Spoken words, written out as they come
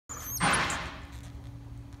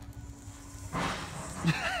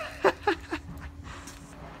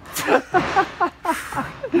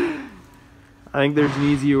think there's an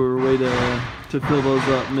easier way to fill those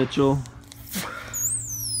up, Mitchell.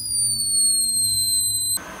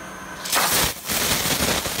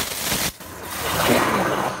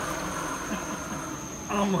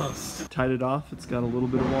 Almost. Tied it off. It's got a little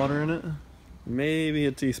bit of water in it. Maybe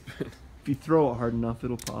a teaspoon. If you throw it hard enough,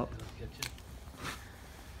 it'll pop.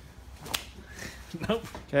 Nope.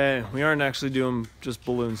 Okay, we aren't actually doing just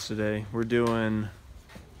balloons today. We're doing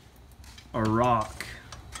a rock.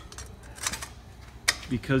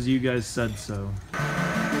 Because you guys said so.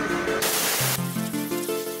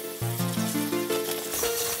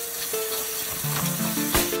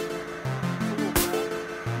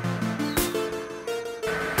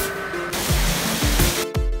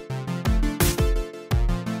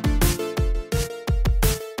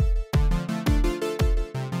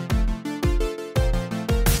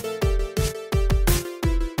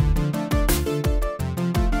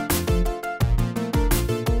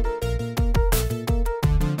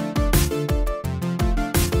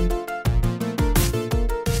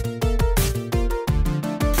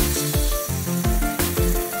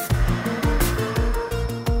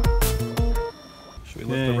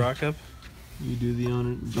 Lift the rock up. You do the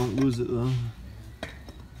on it. Don't lose it though.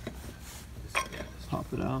 Pop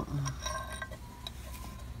it out.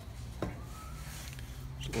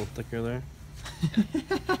 Just a little thicker there.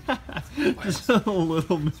 Just a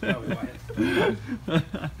little bit.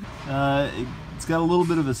 It's got a little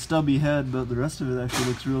bit of a stubby head, but the rest of it actually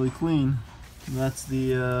looks really clean. And that's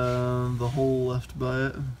the hole left by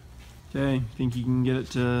it. Okay, think you can get it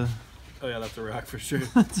to... Oh yeah, that's a rock for sure.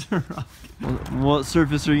 That's a rock. What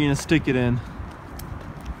surface are you gonna stick it in?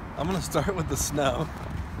 I'm gonna start with the snow.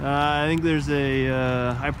 I think there's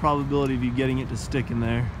a high probability of you getting it to stick in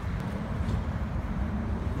there.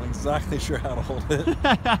 I'm not exactly sure how to hold it.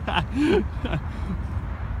 It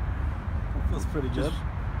feels pretty good.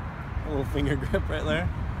 A little finger grip right there.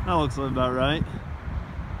 That looks about right.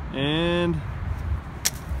 And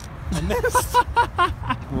I missed.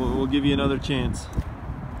 we'll give you another chance.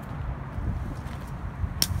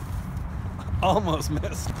 Almost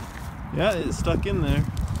missed. Yeah, it's stuck in there.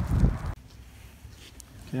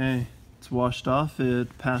 Okay, it's washed off.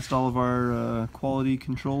 It passed all of our quality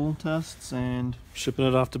control tests and Shipping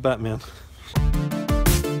it off to Batman.